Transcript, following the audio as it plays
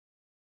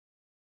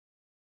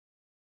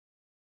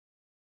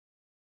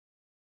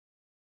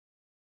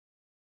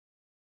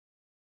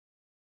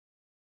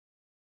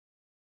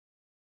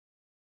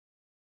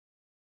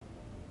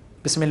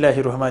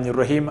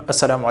Bismillahirrahmanirrahim.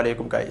 Assalamu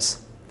alaikum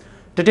guys.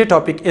 Today's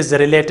topic is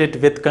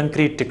related with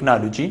concrete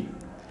technology,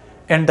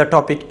 and the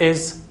topic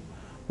is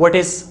what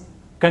is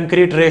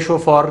concrete ratio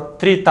for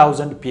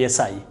 3000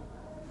 psi,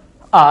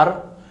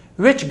 or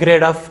which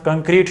grade of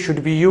concrete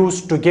should be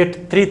used to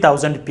get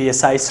 3000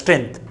 psi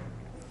strength.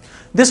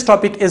 This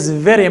topic is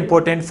very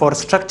important for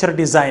structure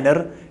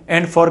designer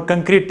and for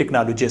concrete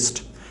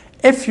technologist.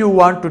 If you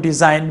want to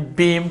design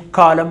beam,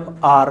 column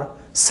or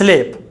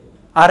slab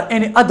or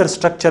any other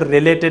structure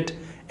related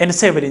in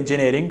civil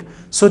engineering,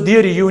 so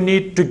there you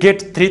need to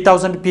get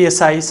 3000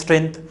 psi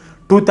strength,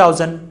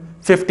 2000,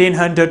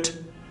 1500,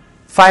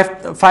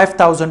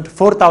 5000,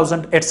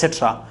 4000,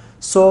 etc.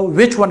 So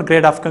which one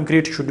grade of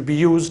concrete should be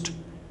used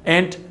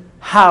and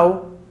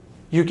how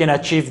you can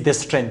achieve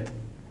this strength?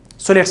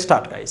 So let's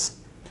start guys.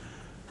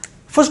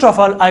 First of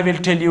all, I will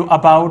tell you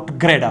about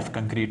grade of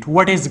concrete.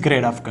 What is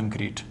grade of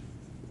concrete?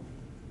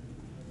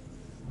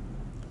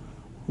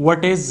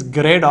 What is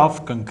grade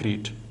of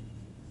concrete?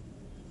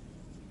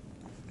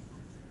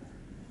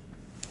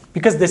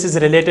 Because this is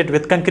related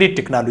with concrete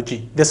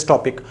technology, this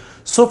topic.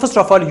 So first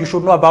of all, you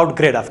should know about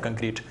grade of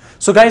concrete.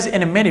 So guys,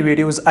 in many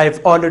videos,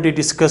 I've already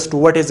discussed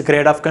what is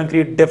grade of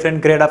concrete,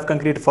 different grade of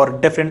concrete for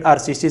different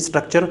RCC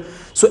structure.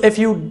 So if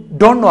you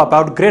don't know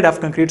about grade of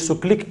concrete, so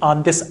click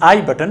on this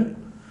I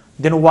button,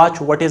 then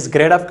watch what is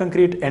grade of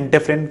concrete and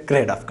different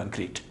grade of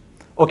concrete.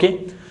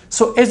 Okay.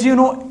 So as you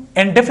know,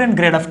 in different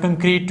grade of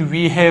concrete,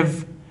 we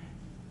have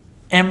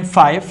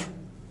M5,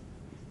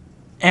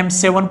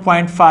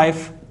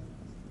 M7.5,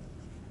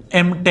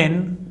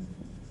 M10,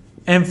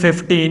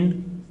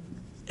 M15,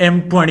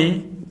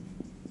 M20,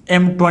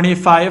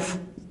 M25,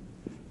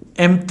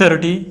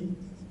 M30,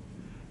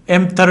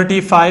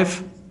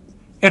 M35,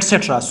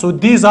 etc. So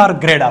these are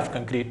grade of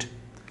concrete.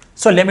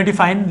 So let me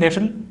define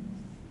little.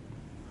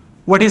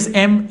 What is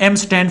M? M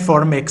stand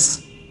for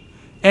mix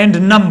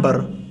and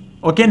number.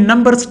 Okay,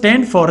 number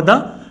stand for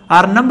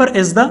our number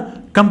is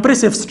the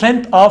compressive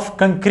strength of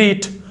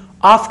concrete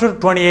after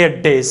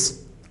 28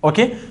 days.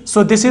 Okay,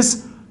 so this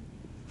is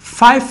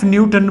 5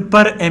 Newton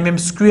per mm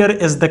square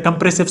is the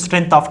compressive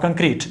strength of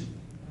concrete.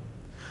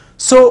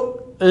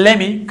 So let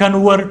me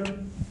convert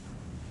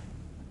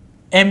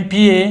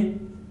MPa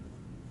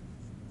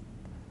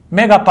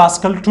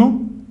megapascal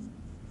to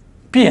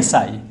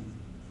PSI.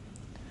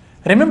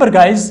 Remember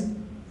guys,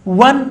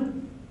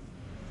 1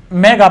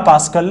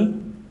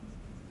 megapascal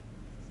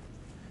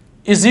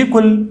is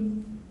equal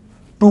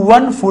to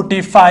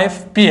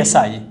 145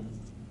 psi.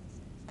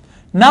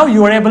 Now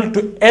you are able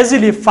to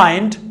easily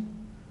find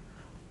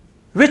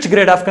which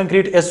grade of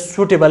concrete is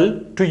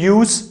suitable to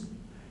use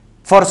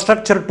for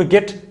structure to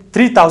get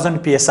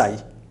 3000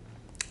 psi.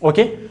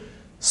 Okay,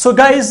 so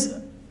guys,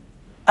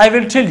 I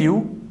will tell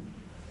you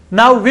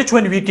now which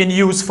one we can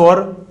use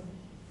for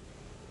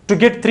to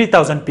get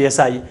 3000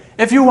 psi.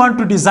 If you want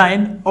to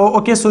design,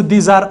 okay, so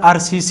these are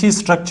RCC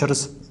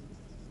structures.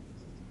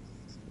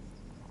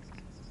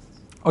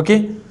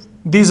 Okay,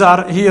 these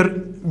are here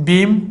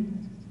beam,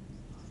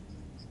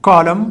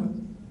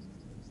 column,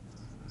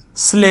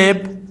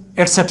 slab,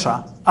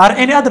 etc. or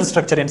any other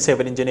structure in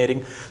civil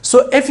engineering.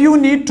 So if you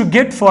need to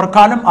get for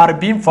column or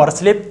beam for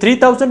slab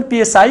 3000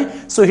 psi,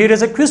 so here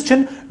is a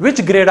question,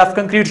 which grade of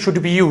concrete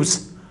should be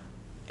used?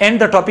 And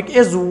the topic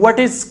is what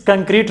is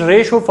concrete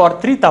ratio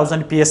for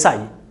 3000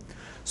 psi.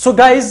 So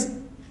guys,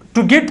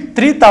 to get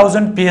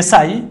 3000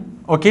 psi,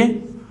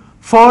 okay,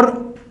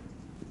 for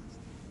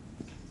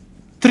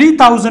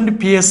 3000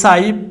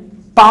 psi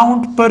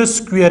pound per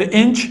square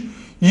inch,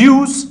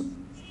 use,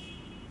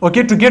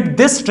 okay, to get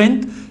this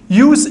strength,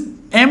 use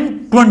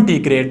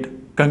M20 grade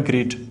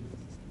concrete.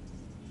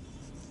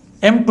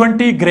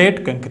 M20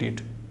 grade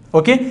concrete.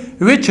 Okay,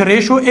 which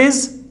ratio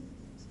is,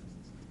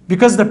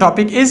 because the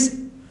topic is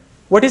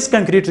what is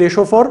concrete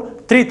ratio for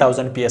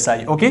 3000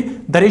 psi. Okay,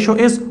 the ratio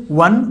is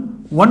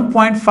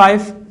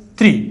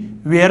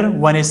 1.53, where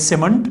 1 is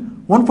cement,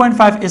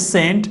 1.5 is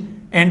sand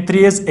and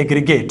 3 is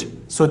aggregate.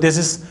 So this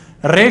is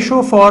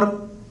ratio for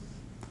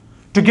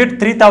to get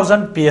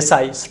 3000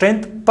 psi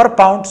strength per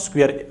pound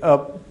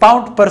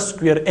per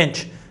square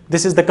inch.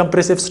 This is the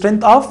compressive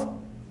strength of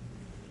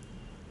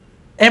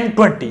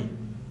M20.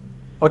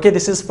 Okay,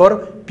 this is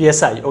for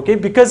psi. Okay,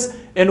 because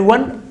in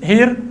one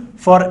here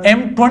for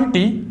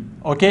M20,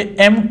 okay,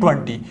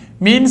 M20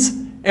 means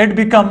it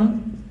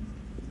become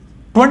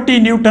 20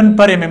 Newton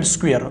per mm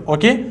square.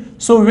 Okay,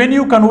 so when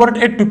you convert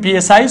it to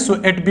psi, so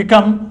it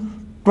become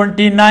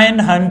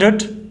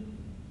 2900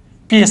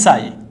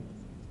 psi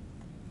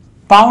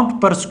pound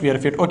per square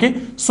feet. Okay,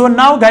 so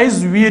now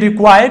guys, we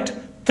required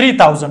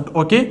 3000.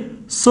 Okay,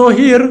 so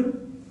here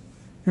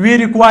we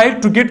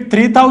required to get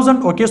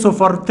 3000. Okay, so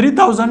for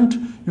 3000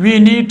 we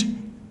need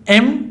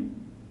M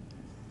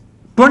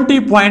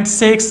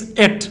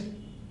 20.68,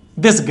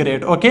 this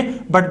grade.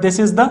 Okay, but this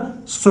is the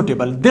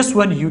suitable, this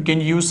one you can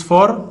use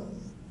for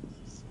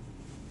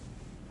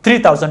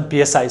 3000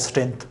 psi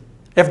strength,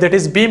 if that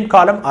is beam,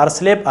 column or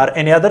slab or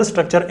any other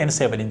structure in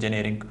civil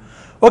engineering.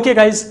 Okay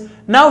guys,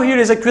 now here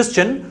is a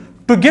question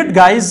to get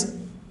guys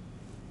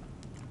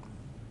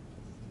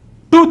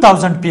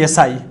 2000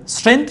 psi,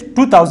 strength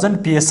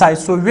 2000 psi.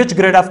 So which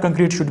grade of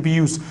concrete should be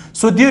used?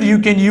 So there you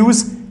can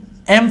use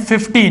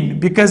M15,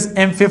 because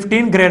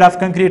M15 grade of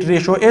concrete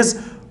ratio is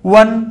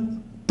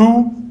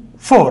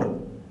 1:4,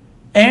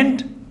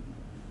 and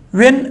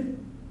when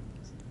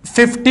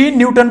 15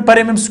 Newton per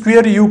mm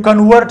square you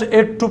convert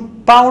it to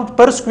pound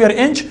per square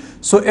inch,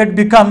 so it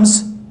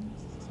becomes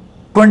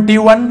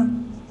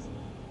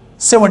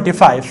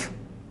 2175,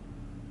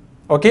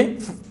 okay,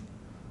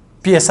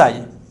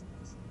 psi,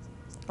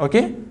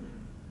 okay,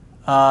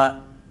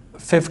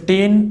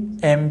 15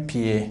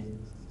 MPa.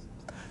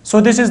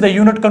 So this is the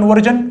unit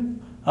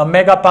conversion,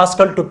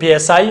 megapascal to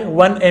psi.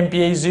 1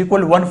 MPa is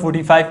equal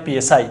 145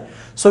 psi.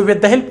 So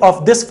with the help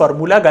of this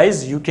formula,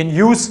 guys, you can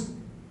use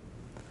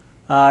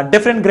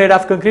different grade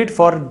of concrete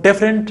for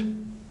different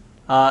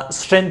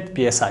strength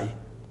psi.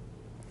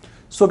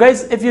 So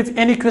guys, if you have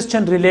any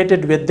question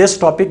related with this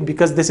topic,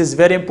 because this is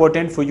very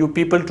important for you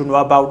people to know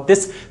about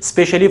this,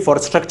 especially for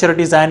structural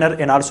designer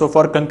and also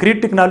for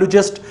concrete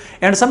technologist,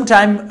 and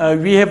sometimes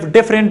we have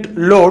different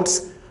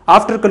loads.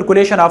 After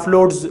calculation of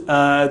loads,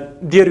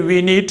 there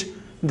we need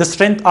the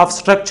strength of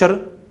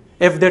structure.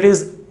 If there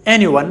is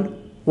any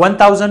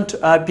 1000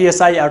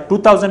 psi or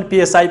 2000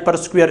 psi per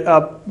square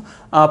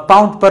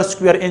pound per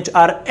square inch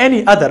or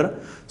any other,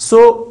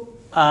 so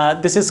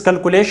this is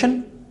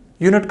calculation,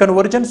 unit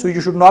conversion, so you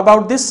should know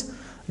about this.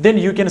 Then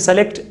you can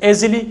select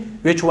easily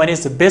which one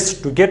is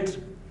best to get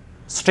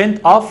strength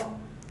of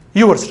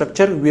your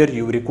structure where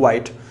you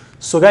require.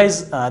 So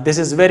guys, this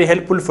is very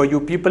helpful for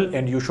you people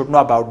and you should know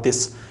about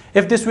this.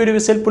 If this video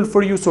is helpful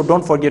for you, so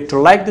don't forget to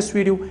like this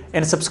video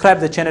and subscribe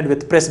the channel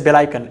with press bell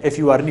icon if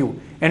you are new.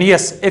 And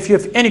yes, if you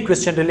have any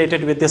question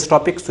related with this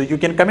topic, so you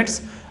can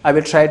comments, I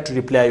will try to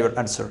reply your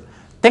answer.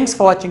 Thanks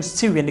for watching,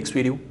 see you in next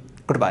video,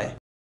 goodbye.